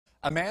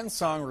A man's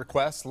song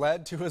request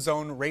led to his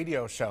own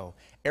radio show.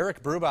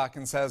 Eric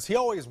Brubachen says he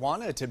always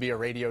wanted to be a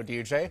radio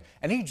DJ,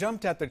 and he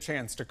jumped at the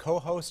chance to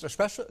co-host a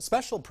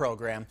special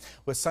program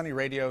with Sunny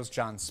Radio's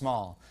John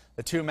Small.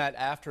 The two met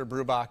after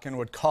Brubachen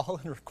would call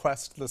and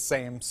request the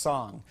same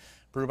song.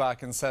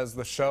 Brubachen says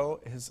the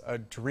show is a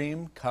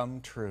dream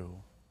come true.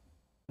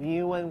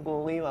 You wouldn't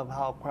believe of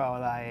how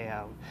proud I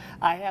am.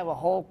 I have a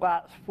whole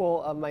box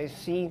full of my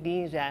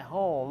CDs at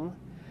home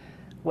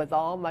with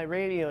all my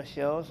radio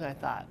shows. I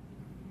thought,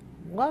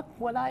 look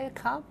what I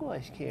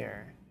accomplished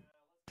here.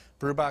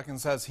 Brubachen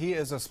says he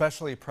is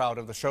especially proud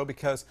of the show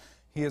because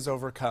he has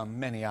overcome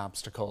many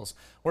obstacles.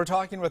 We're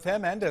talking with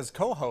him and his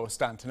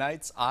co-host on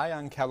tonight's Eye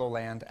on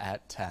KELOLAND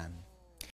at 10.